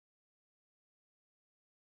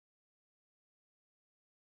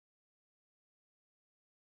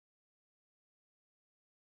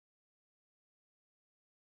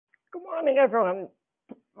Good morning, everyone.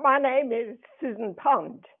 My name is Susan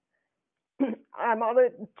Pond. I'm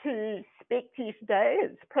honoured to speak to you today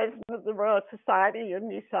as President of the Royal Society of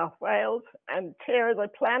New South Wales and Chair of the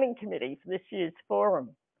Planning Committee for this year's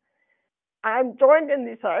forum. I'm joined in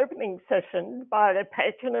this opening session by the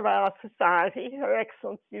patron of our Society, Her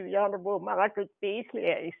Excellency the Honourable Margaret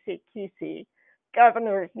Beazley, ACQC,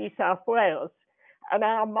 Governor of New South Wales, and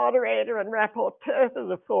our Moderator and Rapporteur for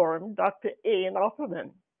the forum, Dr. Ian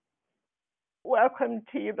Oppermann. Welcome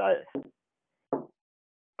to you both.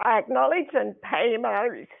 I acknowledge and pay my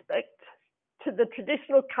respect to the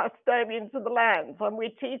traditional custodians of the lands on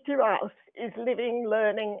which each of us is living,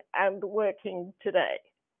 learning and working today.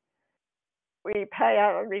 We pay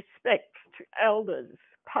our respects to elders,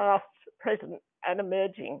 past, present and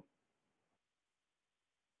emerging.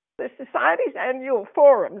 The Society's annual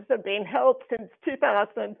forums have been held since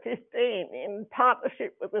 2015 in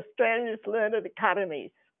partnership with Australia's Learned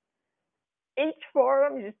Academies. Each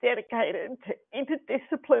forum is dedicated to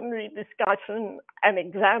interdisciplinary discussion and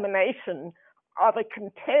examination of a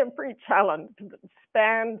contemporary challenge that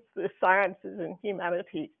spans the sciences and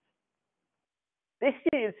humanities. This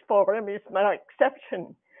year's forum is no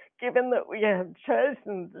exception, given that we have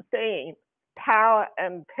chosen the theme, Power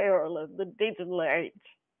and Peril of the Digital Age.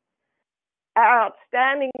 Our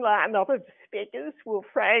outstanding lineup of speakers will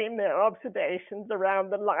frame their observations around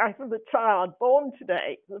the life of a child born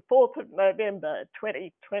today, the 4th of November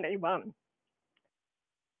 2021.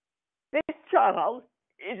 This child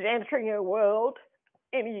is entering a world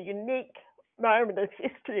in a unique moment of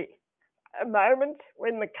history, a moment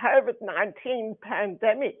when the COVID-19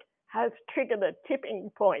 pandemic has triggered a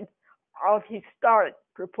tipping point of historic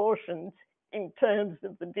proportions in terms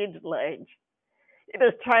of the digital age. It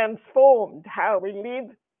has transformed how we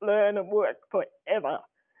live, learn and work forever.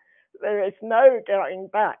 There is no going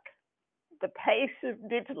back. The pace of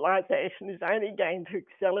digitalisation is only going to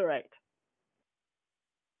accelerate.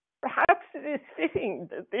 Perhaps it is fitting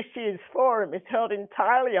that this year's forum is held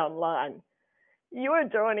entirely online. You are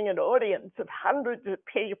joining an audience of hundreds of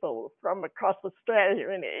people from across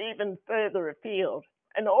Australia and even further afield,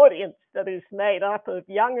 an audience that is made up of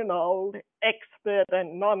young and old, expert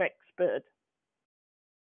and non-expert.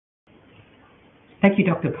 Thank you,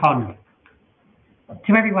 Dr. Pond.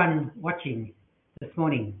 To everyone watching this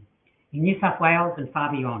morning in New South Wales and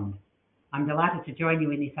far beyond, I'm delighted to join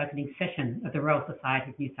you in this opening session of the Royal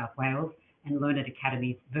Society of New South Wales and Learned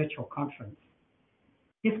Academies virtual conference.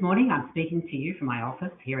 This morning, I'm speaking to you from my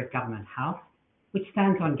office here at Government House, which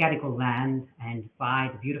stands on Gadigal land and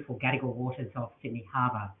by the beautiful Gadigal waters of Sydney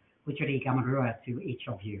Harbour, Witchetty Gamarua to each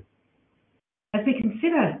of you. As we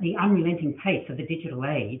consider the unrelenting pace of the digital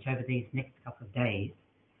age over these next couple of days,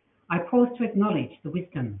 I pause to acknowledge the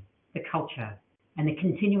wisdom, the culture, and the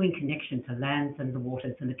continuing connection to lands and the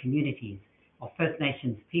waters and the communities of First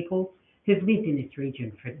Nations people who've lived in this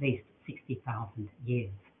region for at least 60,000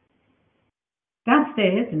 years.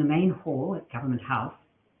 Downstairs in the main hall at Government House,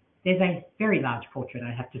 there's a very large portrait,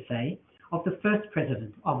 I have to say, of the first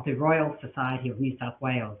president of the Royal Society of New South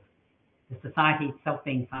Wales, the Society itself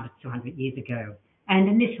being founded 200 years ago, and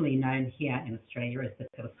initially known here in Australia as the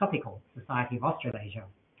Philosophical Society of Australasia.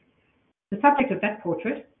 The subject of that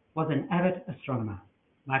portrait was an avid astronomer.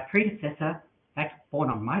 My predecessor, in fact born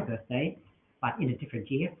on my birthday, but in a different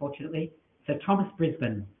year, fortunately, Sir Thomas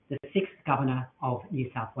Brisbane, the 6th Governor of New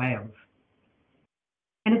South Wales.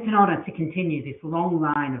 And it's an honour to continue this long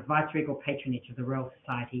line of viceregal patronage of the Royal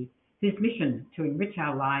Society, whose mission to enrich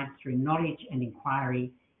our lives through knowledge and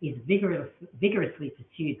inquiry is vigorously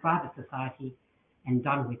pursued by the Society and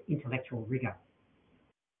done with intellectual rigour.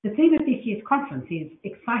 The theme of this year's conference is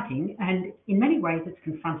exciting and in many ways it's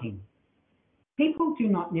confronting. People do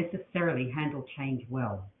not necessarily handle change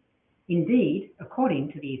well. Indeed,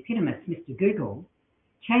 according to the eponymous Mr. Google,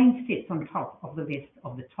 change sits on top of the list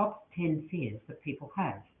of the top 10 fears that people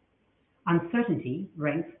have. Uncertainty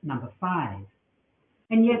ranks number 5.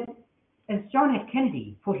 And yet, as John F.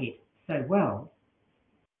 Kennedy put it so well,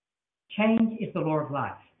 change is the law of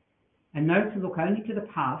life, and those who look only to the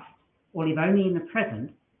past or live only in the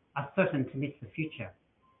present are certain to miss the future.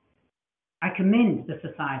 I commend the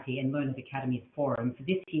Society and Learned Academies Forum for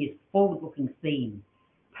this year's forward-looking theme,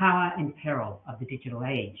 Power and Peril of the Digital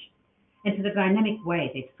Age, and to the dynamic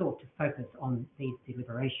way they've sought to focus on these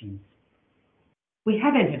deliberations. We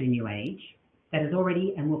have entered a new age that has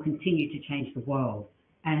already and will continue to change the world,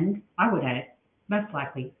 and, I would add, most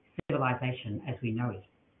likely civilization as we know it.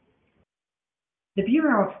 The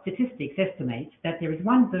Bureau of Statistics estimates that there is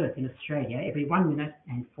one birth in Australia every 1 minute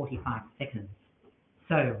and 45 seconds.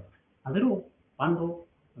 So, a little bundle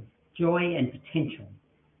of joy and potential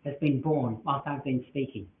has been born whilst I've been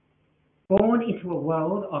speaking. born into a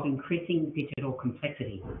world of increasing digital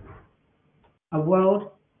complexity, a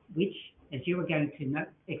world which, as you are going to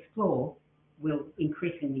explore, will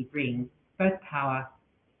increasingly bring both power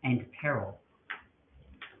and peril.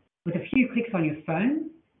 With a few clicks on your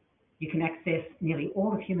phone, you can access nearly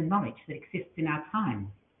all of human knowledge that exists in our time.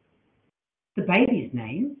 The baby's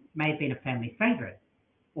name may have been a family favourite,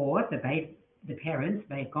 or the parents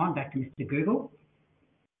may have gone back to Mr. Google,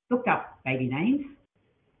 looked up baby names,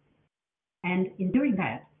 and in doing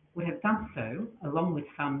that would have done so along with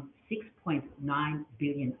some 6.9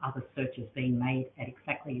 billion other searches being made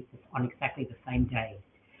on exactly the same day,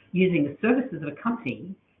 using the services of a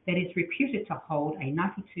company that is reputed to hold a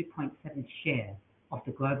 92.7% share of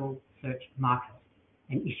the global search market,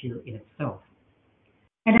 an issue in itself.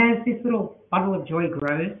 And as this little bundle of joy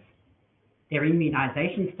grows, their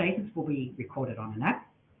immunisation status will be recorded on an app.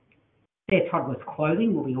 Their toddler's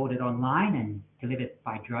clothing will be ordered online and delivered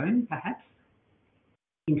by drone, perhaps.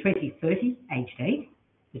 In 2030, aged 8,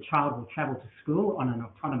 the child will travel to school on an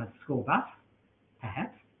autonomous school bus,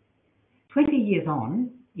 perhaps. 20 years on,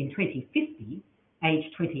 in 2050,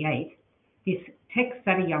 aged 28, this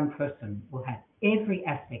tech-savvy young person will have every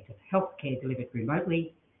aspect of healthcare delivered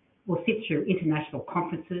remotely, will sit through international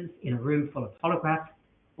conferences in a room full of holographs,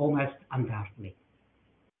 almost undoubtedly.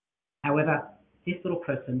 However, this little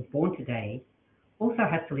person born today also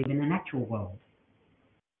has to live in an actual world.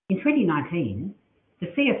 In 2019, the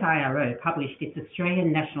CSIRO published its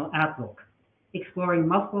Australian National Outlook, exploring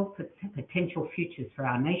multiple potential futures for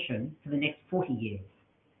our nation for the next 40 years.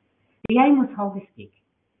 The aim was holistic.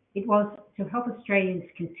 It was to help Australians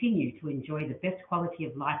continue to enjoy the best quality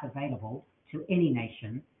of life available to any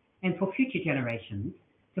nation, and for future generations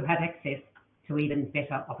to have access to even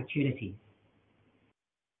better opportunities.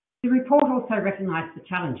 The report also recognised the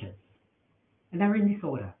challenges, and they were in this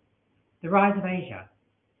order: the rise of Asia,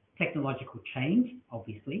 technological change,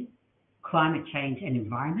 obviously, climate change and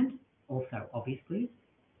environment, also obviously,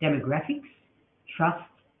 demographics, trust,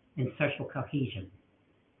 and social cohesion.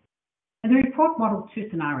 And the report modelled two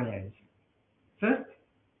scenarios. First,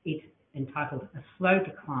 it entitled A Slow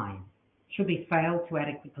Decline, should we fail to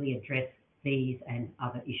adequately address these and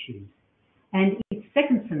other issues. And its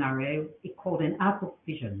second scenario, it called an outlook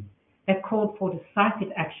vision that called for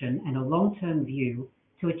decisive action and a long-term view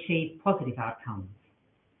to achieve positive outcomes.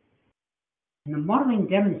 And the modelling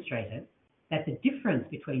demonstrated that the difference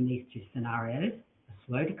between these two scenarios, a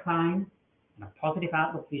slow decline and a positive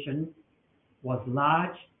outlook vision, was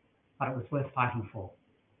large, but it was worth fighting for.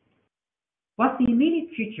 Whilst the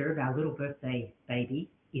immediate future of our little birthday baby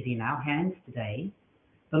is in our hands today,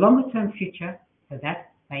 the longer-term future for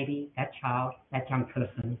that baby, that child, that young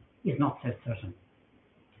person is not so certain.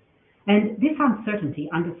 And this uncertainty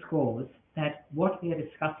underscores that what we are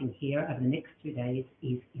discussing here over the next 2 days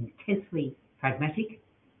is intensely pragmatic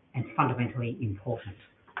and fundamentally important.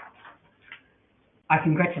 I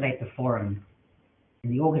congratulate the Forum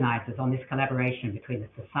and the organisers on this collaboration between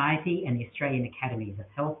the Society and the Australian Academies of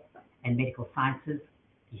Health and Medical Sciences,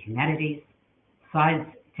 the Humanities, Science,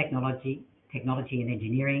 Technology and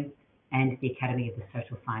Engineering, and the Academy of the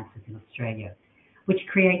Social Sciences in Australia, which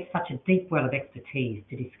creates such a deep well of expertise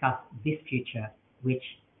to discuss this future, which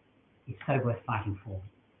is so worth fighting for.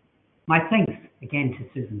 My thanks again to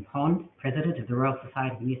Susan Pond, President of the Royal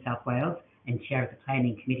Society of New South Wales and Chair of the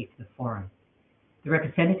Planning Committee for the Forum, the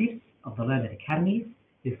representatives of the Learned Academies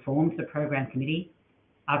who formed the Program Committee,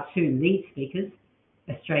 our two lead speakers,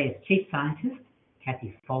 Australia's Chief Scientist,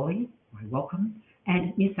 Cathy Foley, I welcome,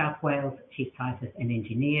 and New South Wales Chief Scientist and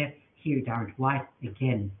Engineer, Hugh Durrant-White.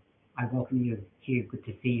 Again, I welcome you, Hugh, good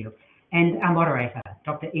to see you. And our moderator,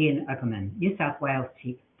 Dr. Ian Oppermann, New South Wales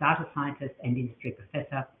Chief Data Scientist and Industry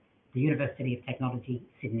Professor, the University of Technology,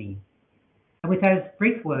 Sydney. And with those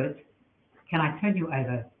brief words, can I turn you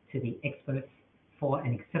over to the experts for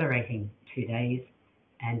an exhilarating 2 days?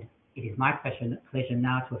 And it is my pleasure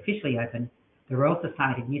now to officially open the Royal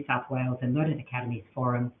Society of New South Wales and Learned Academies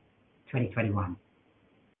Forum 2021.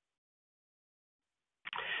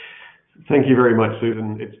 Thank you very much,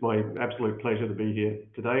 Susan. It's my absolute pleasure to be here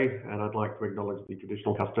today, and I'd like to acknowledge the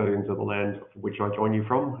traditional custodians of the land from which I join you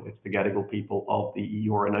from. It's the Gadigal people of the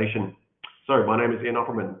Eora Nation. So my name is Ian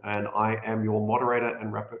Oppermann, and I am your moderator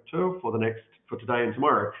and rapporteur for today and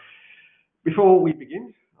tomorrow. Before we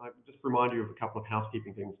begin, I'll just remind you of a couple of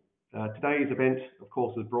housekeeping things. Today's event, of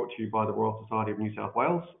course, is brought to you by the Royal Society of New South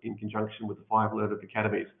Wales in conjunction with the 5 Learned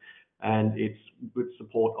Academies, and it's with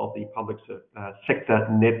support of the Public Sector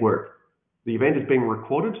Network. The event is being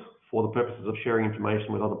recorded for the purposes of sharing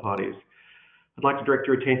information with other parties. I'd like to direct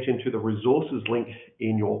your attention to the resources link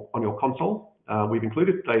on your console. We've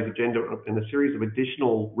included today's agenda in a series of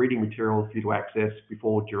additional reading materials for you to access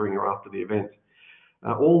before, during, or after the event.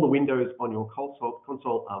 All the windows on your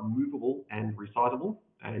console are movable and resizable,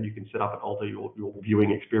 and you can set up and alter your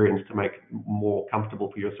viewing experience to make it more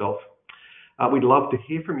comfortable for yourself. We'd love to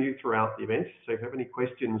hear from you throughout the event, so if you have any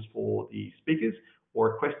questions for the speakers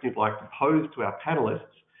or a question you'd like to pose to our panelists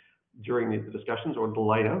during the discussions or a little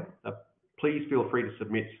later, please feel free to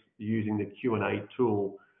submit using the Q&A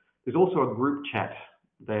tool. There's also a group chat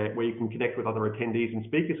there where you can connect with other attendees and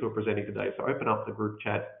speakers who are presenting today. So open up the group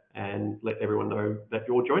chat and let everyone know that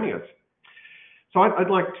you're joining us. So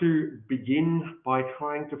I'd like to begin by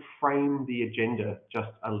trying to frame the agenda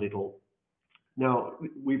just a little. Now,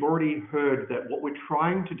 we've already heard that what we're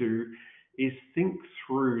trying to do is think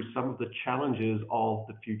through some of the challenges of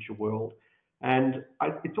the future world. And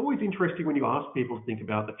it's always interesting when you ask people to think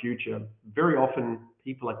about the future. Very often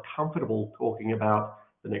people are comfortable talking about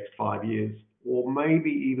the next 5 years, or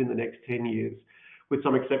maybe even the next 10 years. With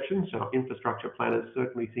some exceptions, our infrastructure planners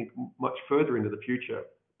certainly think much further into the future.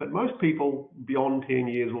 But most people beyond 10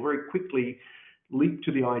 years will very quickly leap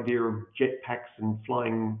to the idea of jetpacks and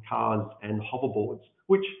flying cars and hoverboards,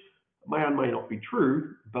 which may or may not be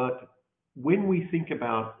true, but when we think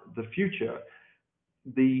about the future,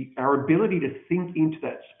 our ability to think into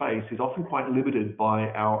that space is often quite limited by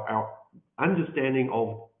our understanding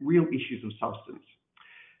of real issues of substance.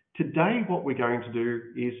 Today, what we're going to do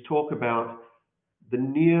is talk about the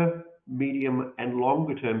near, medium, and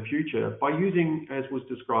longer term future by using, as was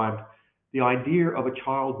described, the idea of a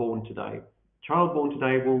child born today. Child born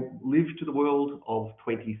today will live to the world of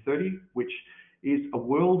 2030, which is a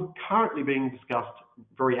world currently being discussed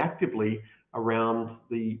very actively around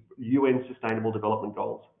the UN Sustainable Development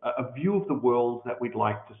Goals, a view of the world that we'd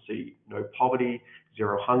like to see. No poverty,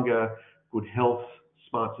 zero hunger, good health,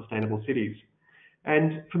 smart, sustainable cities.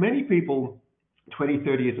 And for many people,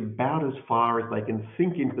 2030 is about as far as they can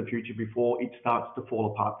think into the future before it starts to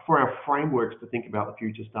fall apart, before our frameworks to think about the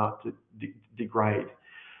future start to degrade.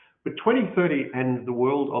 But 2030 and the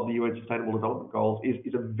world of the UN Sustainable Development Goals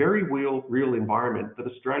is a very real environment that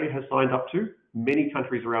Australia has signed up to, many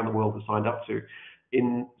countries around the world have signed up to.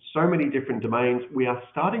 In so many different domains, we are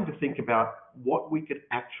starting to think about what we could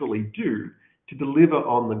actually do to deliver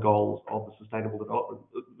on the goals of the Sustainable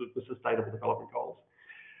Development Goals.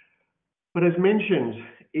 But as mentioned,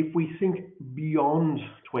 if we think beyond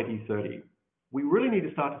 2030, we really need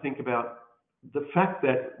to start to think about the fact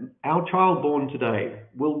that our child born today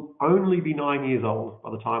will only be 9 years old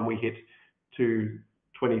by the time we hit to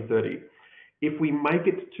 2030. If we make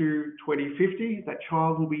it to 2050, that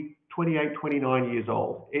child will be 28, 29 years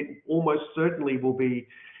old. It almost certainly will be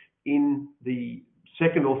in the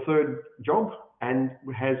second or third job and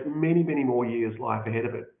has many, many more years life ahead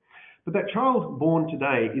of it. But that child born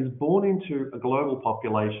today is born into a global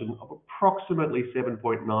population of approximately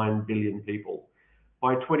 7.9 billion people.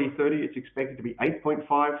 By 2030, it's expected to be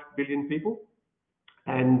 8.5 billion people.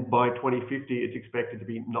 And by 2050, it's expected to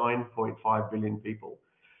be 9.5 billion people.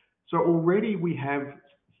 So already we have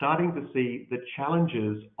starting to see the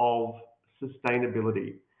challenges of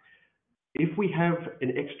sustainability. If we have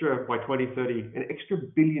an extra, by 2030, an extra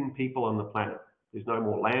billion people on the planet, there's no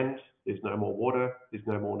more land, there's no more water, there's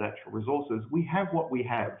no more natural resources. We have what we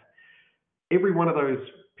have. Every one of those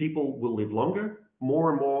people will live longer.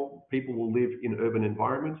 More and more people will live in urban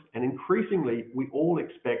environments, and increasingly, we all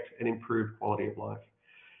expect an improved quality of life.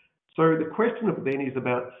 So the question then is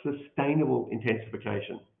about sustainable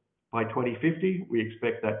intensification. By 2050, we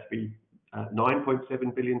expect that to be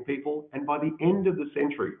 9.7 billion people, and by the end of the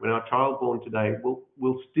century, when our child born today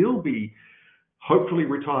will still be hopefully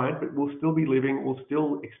retired, but we'll still be living, we'll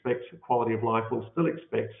still expect quality of life, we'll still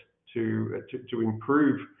expect to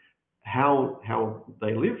improve how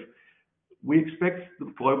they live. We expect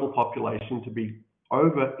the global population to be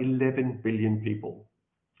over 11 billion people.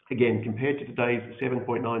 Again, compared to today's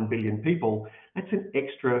 7.9 billion people, that's an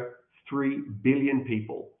extra 3 billion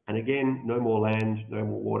people. And again, no more land, no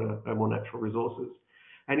more water, no more natural resources.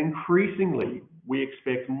 And increasingly, we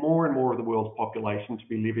expect more and more of the world's population to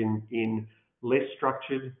be living in less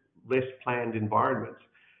structured, less planned environments,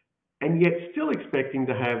 and yet still expecting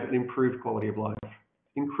to have an improved quality of life.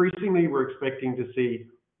 Increasingly, we're expecting to see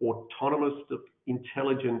autonomous,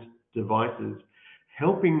 intelligent devices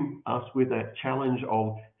helping us with that challenge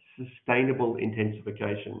of sustainable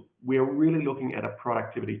intensification. We are really looking at a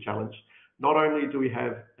productivity challenge. Not only do we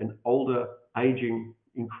have an older, aging,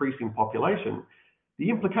 increasing population, the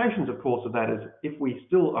implications, of course, of that is if we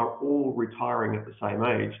still are all retiring at the same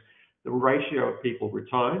age, the ratio of people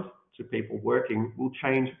retired to people working will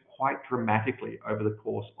change quite dramatically over the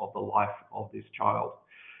course of the life of this child.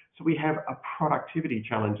 So we have a productivity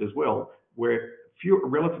challenge as well, where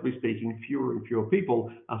relatively speaking, fewer and fewer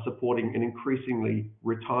people are supporting an increasingly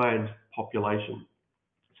retired population.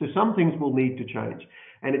 So some things will need to change,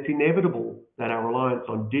 and it's inevitable that our reliance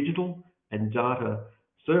on digital and data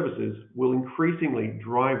services will increasingly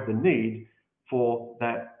drive the need for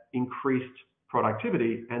that increased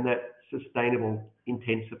productivity and that sustainable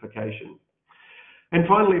intensification. And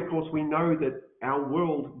finally, of course, we know that our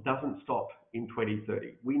world doesn't stop in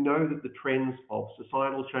 2030. We know that the trends of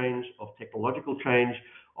societal change, of technological change,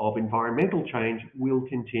 of environmental change will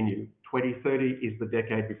continue. 2030 is the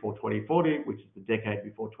decade before 2040, which is the decade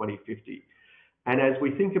before 2050. And as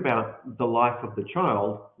we think about the life of the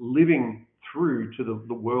child living through to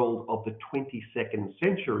the world of the 22nd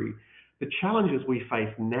century, the challenges we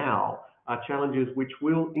face now are challenges which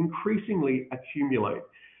will increasingly accumulate.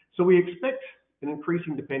 So we expect an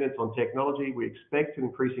increasing dependence on technology. We expect an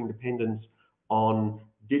increasing dependence on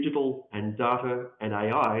digital and data and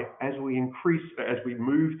AI as we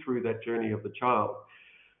move through that journey of the child.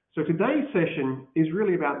 So today's session is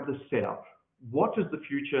really about the setup. What does the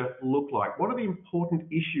future look like? What are the important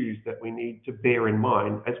issues that we need to bear in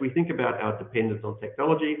mind as we think about our dependence on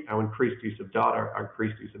technology, our increased use of data, our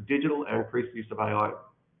increased use of digital, our increased use of AI?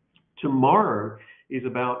 Tomorrow is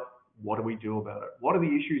about what do we do about it? What are the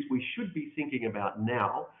issues we should be thinking about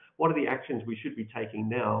now? What are the actions we should be taking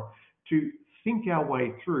now to think our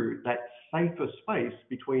way through that safer space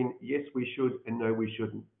between yes, we should and no, we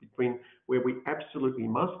shouldn't, between where we absolutely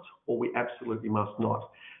must or we absolutely must not.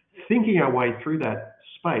 Thinking our way through that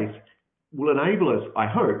space will enable us, I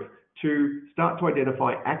hope, to start to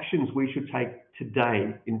identify actions we should take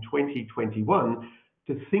today in 2021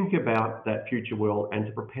 to think about that future world and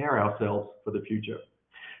to prepare ourselves for the future.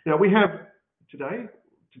 Now we have today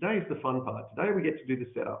is the fun part. Today we get to do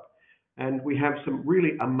the setup, and we have some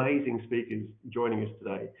really amazing speakers joining us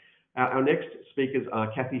today. Our next speakers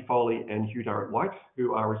are Kathy Foley and Hugh Durrant-White,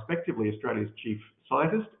 who are respectively Australia's Chief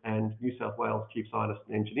Scientist and New South Wales Chief Scientist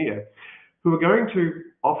and Engineer, who are going to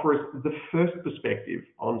offer us the first perspective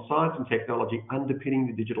on science and technology underpinning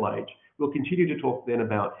the digital age. We'll continue to talk then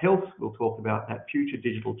about health. We'll talk about that future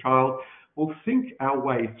digital child. We'll think our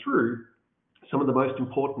way through some of the most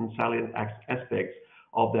important salient aspects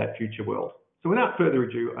of that future world. So without further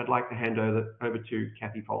ado, I'd like to hand over to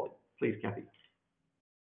Kathy Foley. Please, Kathy.